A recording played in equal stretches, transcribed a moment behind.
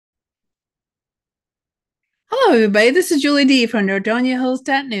Hello, everybody. This is Julie D from Nordonia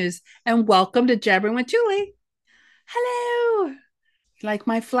Hills.news, and welcome to Jabbering with Julie. Hello. Like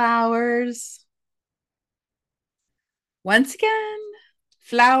my flowers. Once again,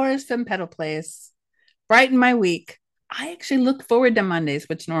 flowers from Petal Place. Brighten my week. I actually look forward to Mondays,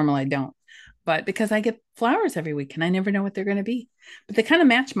 which normally I don't, but because I get flowers every week and I never know what they're going to be. But they kind of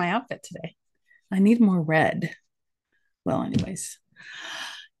match my outfit today. I need more red. Well, anyways,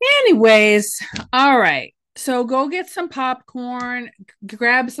 all right. So go get some popcorn,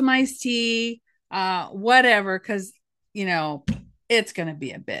 grab some iced tea, whatever, because you know it's gonna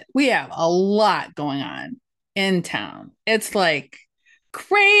be a bit. We have a lot going on in town. It's like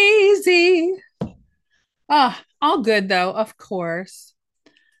crazy. All good though, of course.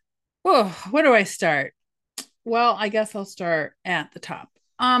 Oh, where do I start? Well, I guess I'll start at the top.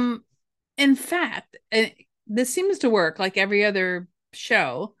 Um, in fact, this seems to work like every other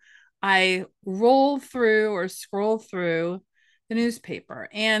show. I roll through or scroll through the newspaper,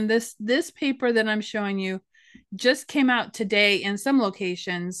 and this paper that I'm showing you just came out today in some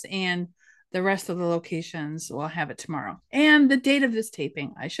locations, and the rest of the locations will have it tomorrow. And the date of this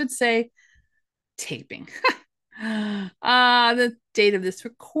taping, I should say, taping. The date of this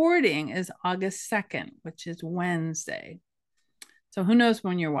recording is August 2nd, which is Wednesday. So who knows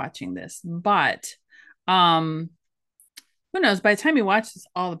when you're watching this, but um who knows, by the time you watch this,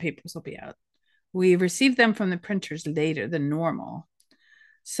 all the papers will be out. We received them from the printers later than normal.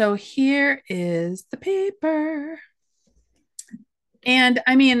 So here is the paper. And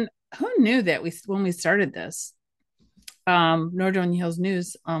I mean, who knew that we when we started this, Northern Hills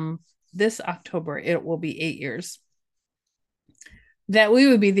News, this October, it will be 8 years, that we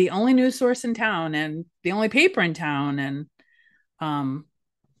would be the only news source in town and the only paper in town. And um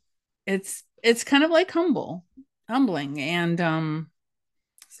it's kind of like humbling, and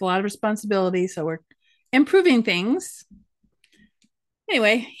it's a lot of responsibility, so we're improving things.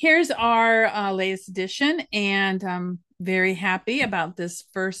 Anyway, here's our latest edition, and I'm very happy about this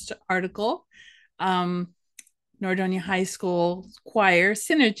first article. um Nordonia High School choir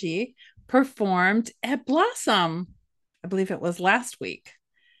Synergy performed at Blossom, I believe it was last week,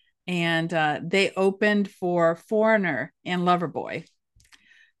 and they opened for Foreigner and Loverboy.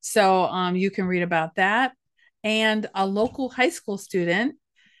 So you can read about that. And a local high school student,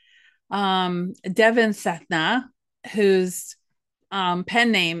 Devin Setna, whose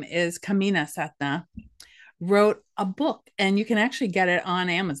pen name is Kamina Setna, wrote a book, and you can actually get it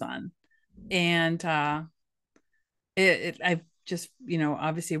on Amazon. And I've just,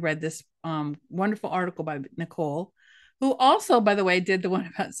 obviously read this wonderful article by Nicole, who also, by the way, did the one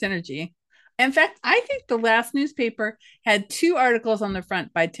about synergy. In fact, I think the last newspaper had two articles on the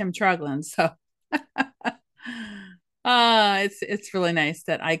front by Tim Troglin. So it's really nice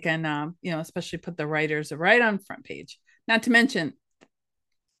that I can especially put the writers right on front page. Not to mention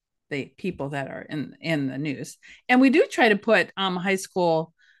the people that are in the news. And we do try to put high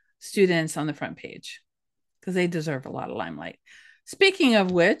school students on the front page because they deserve a lot of limelight. Speaking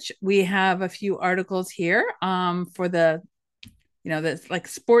of which, we have a few articles here for the, that's like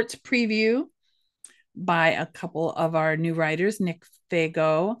sports preview by a couple of our new writers, Nick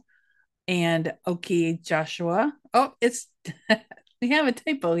Fago and Oki Joshua. Oh, it's we have a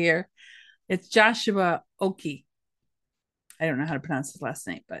typo here. It's Joshua Oki. I don't know how to pronounce his last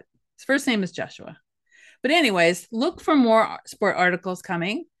name, but his first name is Joshua. But anyways, look for more sport articles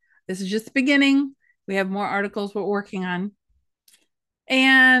coming. This is just the beginning. We have more articles we're working on.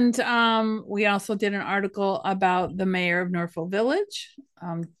 And we also did an article about the mayor of Norfolk Village,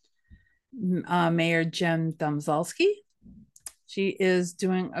 Mayor Jen Domzalski. She is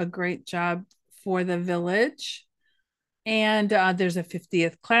doing a great job for the village. And there's a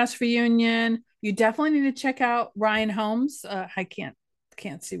 50th class reunion. You definitely need to check out Ryan Holmes. I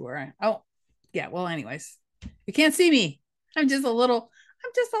can't see where oh yeah, well, anyways, you can't see me. I'm just a little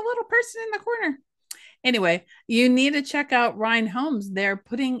person in the corner. Anyway, you need to check out Ryan Holmes. They're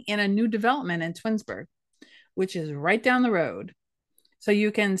putting in a new development in Twinsburg, which is right down the road. So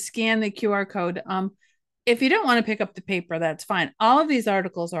you can scan the QR code. If you don't want to pick up the paper, that's fine. All of these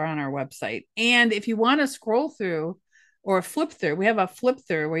articles are on our website. And if you want to scroll through or flip through, we have a flip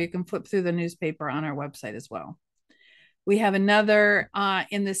through where you can flip through the newspaper on our website as well. We have another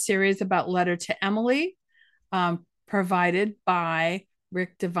in this series about Letter to Emily, provided by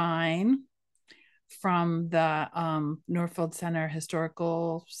Rick Devine from the Norfield Center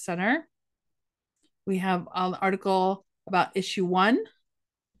Historical Center. We have an article about issue 1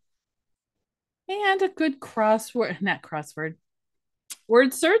 and a good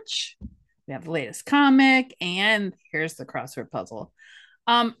word search. We have the latest comic, and here's the crossword puzzle.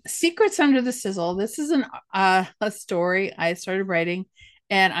 Secrets Under the Sizzle. This is a story I started writing,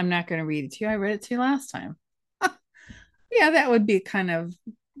 and I'm not going to read it to you. I read it to you last time. Yeah, that would be kind of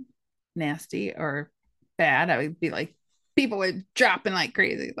nasty or bad. I would be like, people would dropping like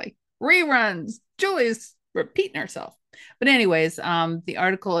crazy, like reruns. Julie's repeating herself. But anyways,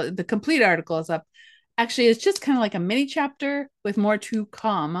 the complete article is up. Actually, it's just kind of like a mini chapter with more to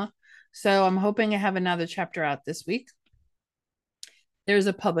come. So I'm hoping I have another chapter out this week. There's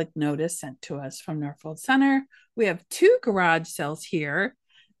a public notice sent to us from Norfolk Center. We have two garage sales here.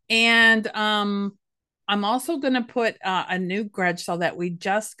 And I'm also going to put a new garage sale that we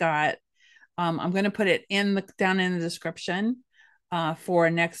just got. I'm going to put it down in the description for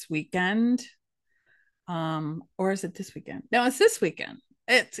next weekend. Or is it this weekend? No, it's this weekend.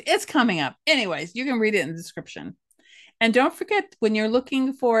 It's coming up. Anyways, you can read it in the description. And don't forget, when you're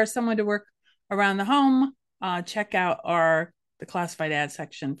looking for someone to work around the home, check out the classified ad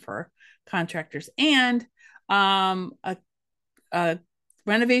section for contractors. And a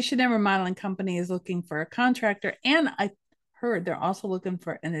renovation and remodeling company is looking for a contractor. And I heard they're also looking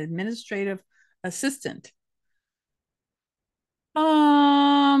for an administrative assistant.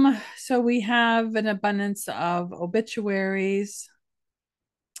 So we have an abundance of obituaries.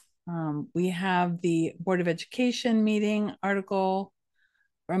 We have the Board of Education meeting article,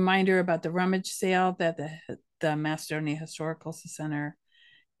 reminder about the rummage sale that the Macedonia Historical Center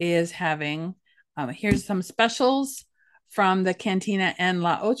is having. Here's some specials from the Cantina and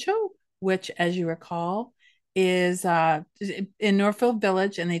La Ocho, which, as you recall, is in Northfield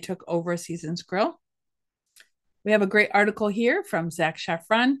Village, and they took over Seasons Grill. We have a great article here from Zach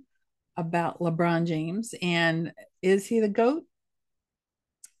Shafran about LeBron James, and is he the GOAT?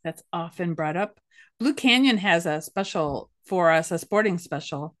 That's often brought up. Blue Canyon has a special for us, a sporting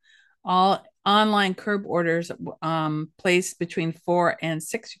special. All online curb orders placed between 4 and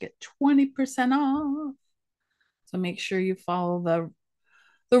 6, you get 20% off. So make sure you follow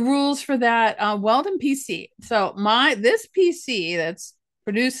the rules for that. Weldon PC. So this PC that's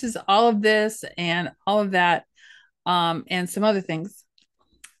produces all of this and all of that, and some other things.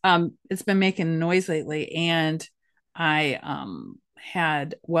 It's been making noise lately, and I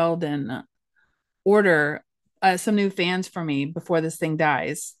had Weldon order some new fans for me before this thing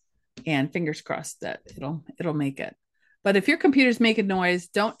dies, and fingers crossed that it'll make it. But if your computer's making noise,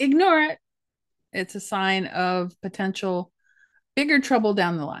 don't ignore it. It's a sign of potential bigger trouble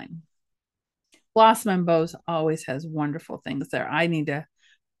down the line. Blossom and Bows always has wonderful things there. I need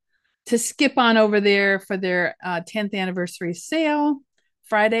to skip on over there for their 10th anniversary sale,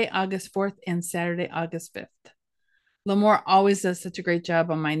 Friday, August 4th and Saturday, August 5th. Lamore always does such a great job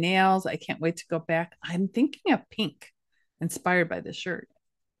on my nails. I can't wait to go back. I'm thinking of pink, inspired by this shirt.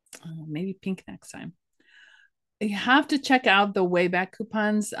 Maybe pink next time. You have to check out the Wayback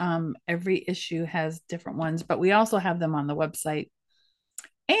coupons. Every issue has different ones, but we also have them on the website.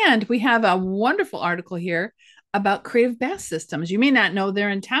 And we have a wonderful article here about Creative Bath Systems. You may not know they're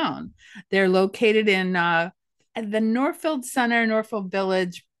in town. They're located in the Northfield Center, Northfield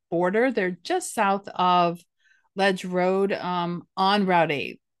Village border. They're just south of Ledge Road on Route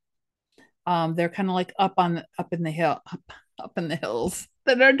 8. They're kind of like up in the hills,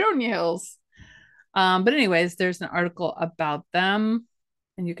 the Nordonia Hills. But anyways, there's an article about them,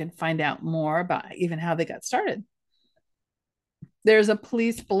 and you can find out more about even how they got started. There's a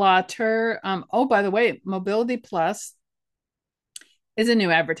police blotter. Oh, by the way, Mobility Plus is a new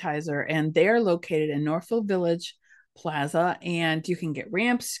advertiser, and they're located in Northfield Village Plaza, and you can get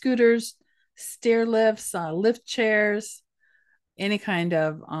ramps, scooters, stair lifts, lift chairs, any kind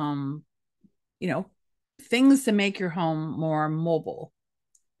of things to make your home more mobile.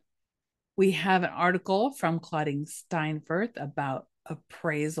 We have an article from Claudine Steinfurth about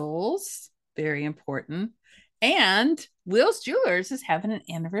appraisals, very important. And Will's Jewelers is having an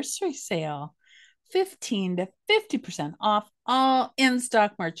anniversary sale, 15 to 50% off all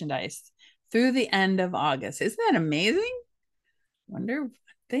in-stock merchandise through the end of August. Isn't that amazing? Wonder what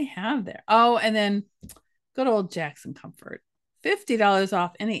they have there. Oh, and then good old Jackson Comfort, $50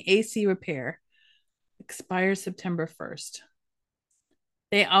 off any AC repair. Expires September 1st.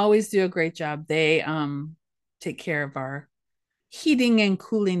 They always do a great job. They take care of our heating and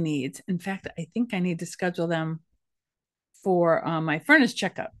cooling needs. In fact, I think I need to schedule them for my furnace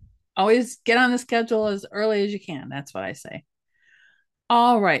checkup. Always get on the schedule as early as you can. That's what I say.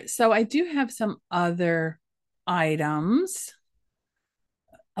 All right. So I do have some other items.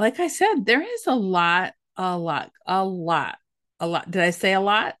 Like I said, there is a lot. Did I say a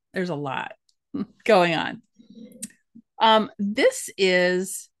lot? There's a lot going on. This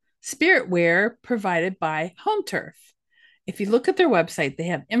is spirit wear provided by Home Turf. if you look at their website, they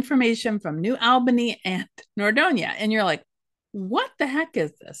have information from New Albany and Nordonia. And you're like, what the heck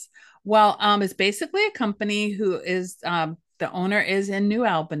is this? Well, it's basically a company who is the owner is in New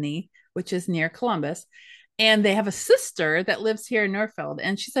Albany, which is near Columbus. And they have a sister that lives here in Northfield.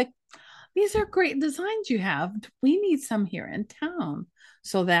 And she's like, these are great designs you have. We need some here in town.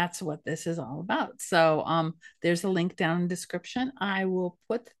 So that's what this is all about. So there's a link down in the description. I will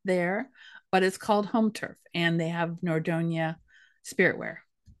put there, but it's called Home Turf and they have Nordonia Spiritwear.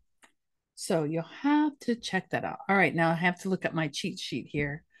 So you'll have to check that out. All right, now I have to look at my cheat sheet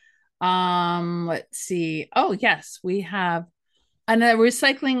here. Let's see. Oh, yes, we have a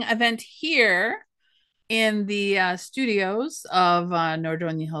recycling event here in the studios of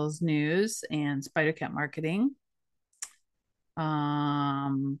Nordonia Hills News and Spider Cat Marketing.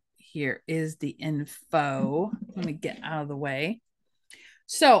 Here is the info. Let me get out of the way.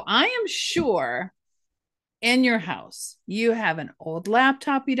 So I am sure in your house you have an old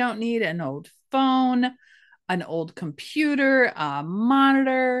laptop you don't need, an old phone, an old computer, a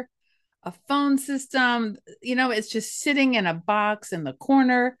monitor, a phone system. You know, it's just sitting in a box in the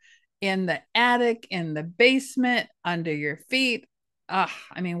corner, in the attic, in the basement, under your feet. I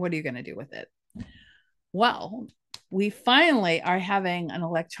mean, what are you going to do with it? Well, we finally are having an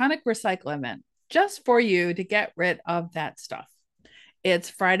electronic recycle event just for you to get rid of that stuff.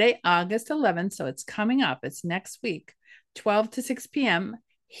 It's Friday, August 11th, so it's coming up. It's next week, 12 to 6 p.m.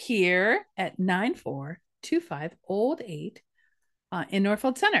 here at 9425 Old 8 in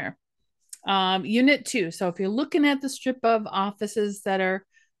Northfield Center. Unit 2. So if you're looking at the strip of offices that are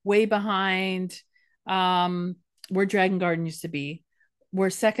way behind where Dragon Garden used to be,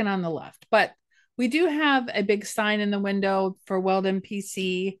 we're second on the left. But we do have a big sign in the window for Weldon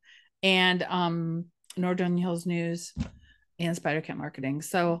PC and Northern Hills News and Spider Cat Marketing.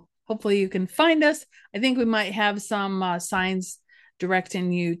 So hopefully you can find us. I think we might have some signs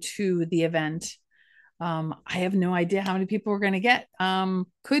directing you to the event. I have no idea how many people we're going to get.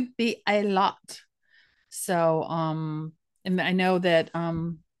 Could be a lot. So, and I know that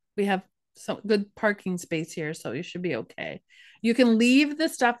we have some good parking space here, so you should be okay. You can leave the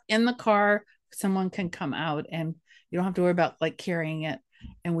stuff in the car. Someone can come out and you don't have to worry about like carrying it,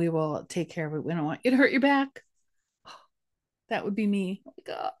 and we will take care of it. We don't want you to hurt your back. That would be me. Oh my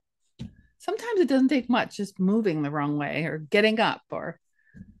God. Sometimes it doesn't take much, just moving the wrong way or getting up or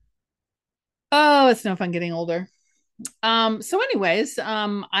oh, it's no fun getting older. So anyways,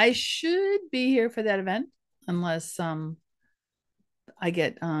 I should be here for that event unless I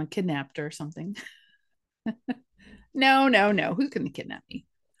get kidnapped or something. No, no, no. Who's gonna kidnap me?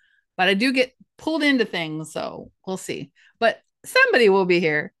 But I do get pulled into things, so we'll see. But somebody will be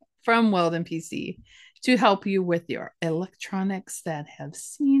here from Weldon PC to help you with your electronics that have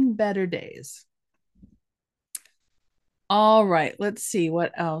seen better days. All right, let's see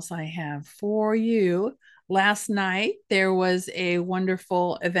what else I have for you. Last night, there was a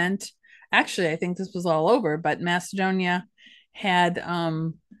wonderful event. Actually, I think this was all over, but Macedonia had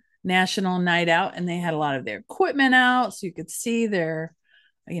National Night Out and they had a lot of their equipment out. So you could see their,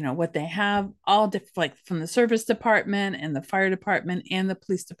 you know, what they have, all different, like from the service department and the fire department and the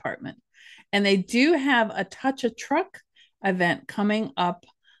police department. And they do have a Touch a Truck event coming up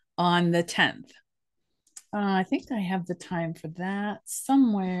on the 10th. I think I have the time for that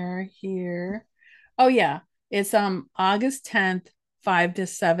somewhere here. Oh yeah, it's August 10th, 5 to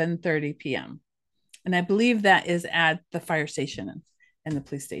 7:30 p.m. And I believe that is at the fire station and the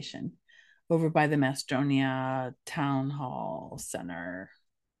police station over by the Macedonia Town Hall Center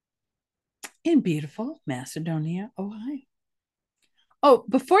in beautiful Macedonia, Ohio. Oh,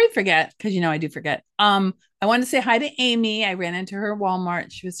 before I forget, because you know I do forget, I want to say hi to Amy. I ran into her at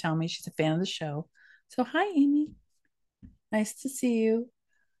Walmart. She was telling me she's a fan of the show. So hi, Amy. Nice to see you.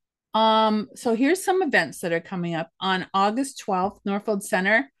 So here's some events that are coming up on August 12th. Northfield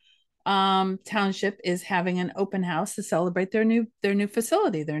Center Township is having an open house to celebrate their new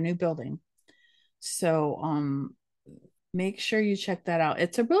facility, their new building. So make sure you check that out.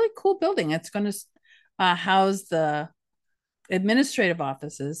 It's a really cool building. It's going to house the administrative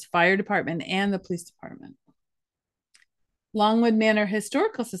offices, fire department, and the police department. Longwood Manor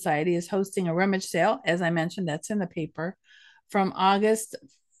Historical Society is hosting a rummage sale, as I mentioned, that's in the paper, from August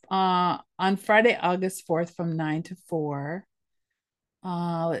on Friday, August 4th from 9 to 4.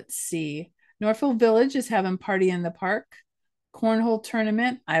 Let's see. Northfield Village is having Party in the Park. Cornhole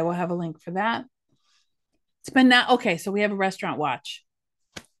tournament. I will have a link for that. It's been now. Okay, so we have a restaurant watch.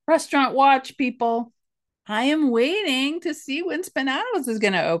 Restaurant watch, people. I am waiting to see when Spinatos is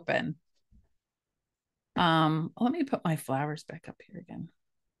going to open. Let me put my flowers back up here again.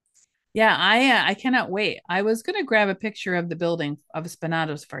 Yeah, I cannot wait. I was gonna grab a picture of the building of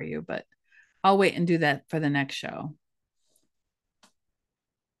Spinatos for you, but I'll wait and do that for the next show.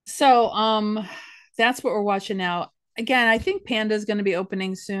 So, that's what we're watching now. Again, I think Panda is going to be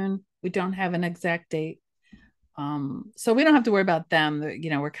opening soon. We don't have an exact date. So we don't have to worry about them. You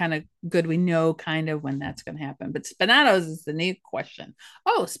know, we're kind of good. We know kind of when that's going to happen. But Spinatos is the new question.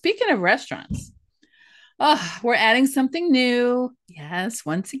 Oh, speaking of restaurants, oh, we're adding something new. Yes,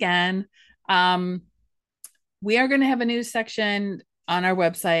 once again. Um, we are going to have a news section on our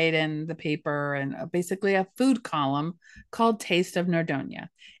website and the paper and basically a food column called Taste of Nordonia.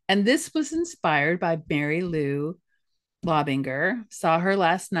 And this was inspired by Mary Lou Lobinger. Saw her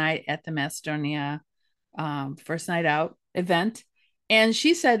last night at the Macedonia first night out event. And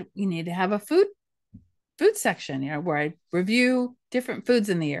she said, you need to have a food section, you know, where I review different foods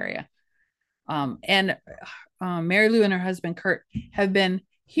in the area. And Mary Lou and her husband Kurt have been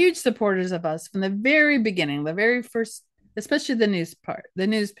huge supporters of us from the very beginning, the very first, especially the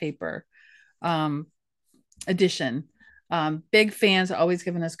newspaper um, edition. Big fans, always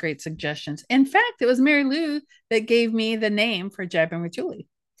giving us great suggestions. In fact, it was Mary Lou that gave me the name for Jabbering with Julie.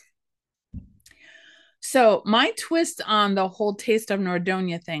 So my twist on the whole Taste of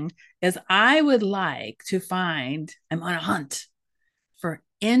Nordonia thing is I would like to find, I'm on a hunt for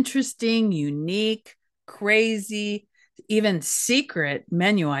interesting, unique, crazy, even secret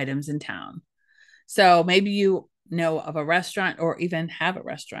menu items in town. So maybe you know of a restaurant or even have a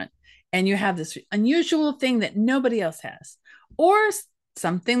restaurant and you have this unusual thing that nobody else has, or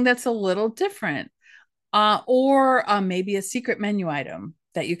something that's a little different, or maybe a secret menu item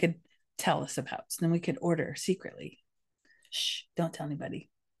that you could tell us about. So then we could order secretly. Shh, don't tell anybody.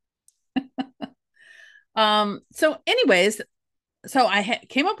 So, anyways, so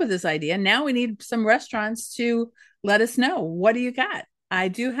came up with this idea. Now we need some restaurants to let us know, what do you got? I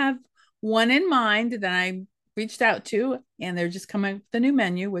do have one in mind that I reached out to, and they're just coming with the new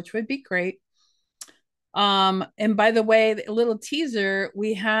menu, which would be great. And by the way, a little teaser,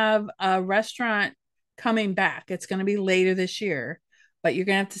 we have a restaurant coming back. It's going to be later this year, but you're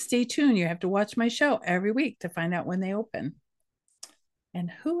going to have to stay tuned. You have to watch my show every week to find out when they open. And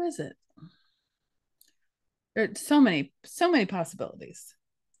who is it? There's so many possibilities.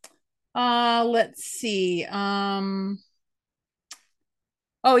 Let's see. Oh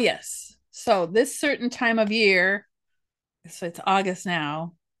yes. So this certain time of year, so it's August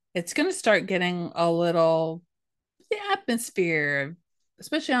now, it's going to start getting a little, the atmosphere,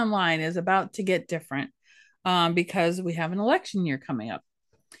 especially online, is about to get different, because we have an election year coming up.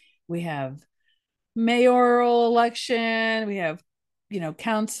 We have mayoral election, we have,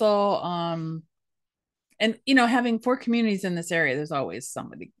 council, and having four communities in this area, there's always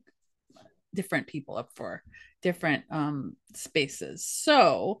somebody, different people up for different spaces.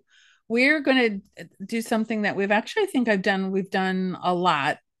 So we're going to do something that we've actually, I think we've done a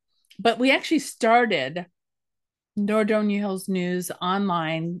lot, but we actually started Nordonia Hills News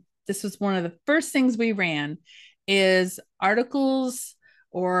online. This was one of the first things we ran, is articles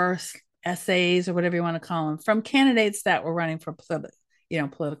or essays or whatever you want to call them from candidates that were running for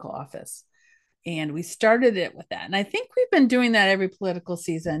political office. And we started it with that. And I think we've been doing that every political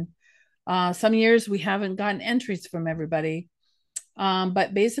season. Some years we haven't gotten entries from everybody.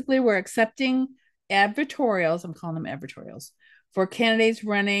 But basically, we're accepting advertorials, I'm calling them advertorials, for candidates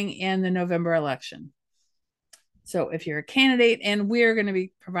running in the November election. So if you're a candidate, and we're going to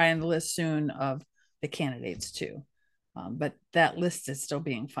be providing the list soon of the candidates too. But that list is still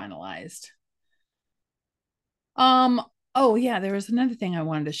being finalized. Um, oh yeah, there was another thing I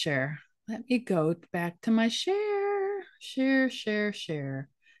wanted to share. Let me go back to my share. I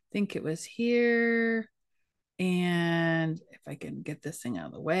think it was here. And if I can get this thing out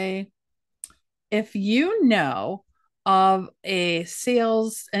of the way, if you know of an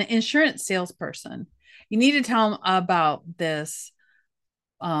insurance salesperson, you need to tell them about this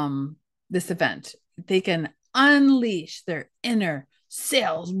event. They can unleash their inner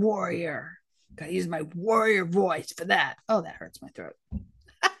sales warrior. Gotta use my warrior voice for that. Oh, that hurts my throat.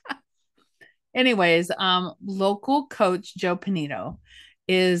 Anyways, local coach Joe Panito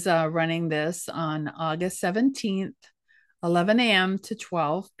is running this on August 17th, 11 a.m. to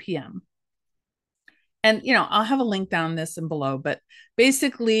 12 p.m. And, I'll have a link down this and below, but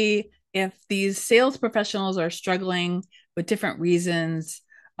basically, if these sales professionals are struggling with different reasons,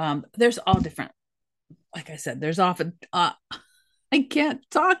 there's all different, like I said, there's often, I can't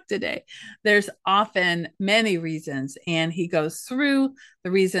talk today. There's often many reasons, and he goes through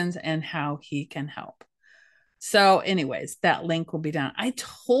the reasons and how he can help. So, anyways, that link will be down. I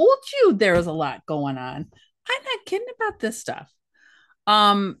told you there was a lot going on. I'm not kidding about this stuff.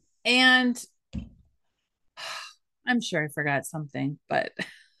 And I'm sure I forgot something, but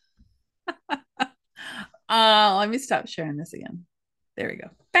let me stop sharing this again. There we go.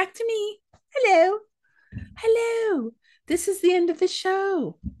 Back to me. Hello. Hello. This is the end of the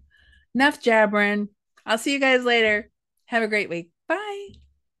show. Enough jabbering. I'll see you guys later. Have a great week. Bye.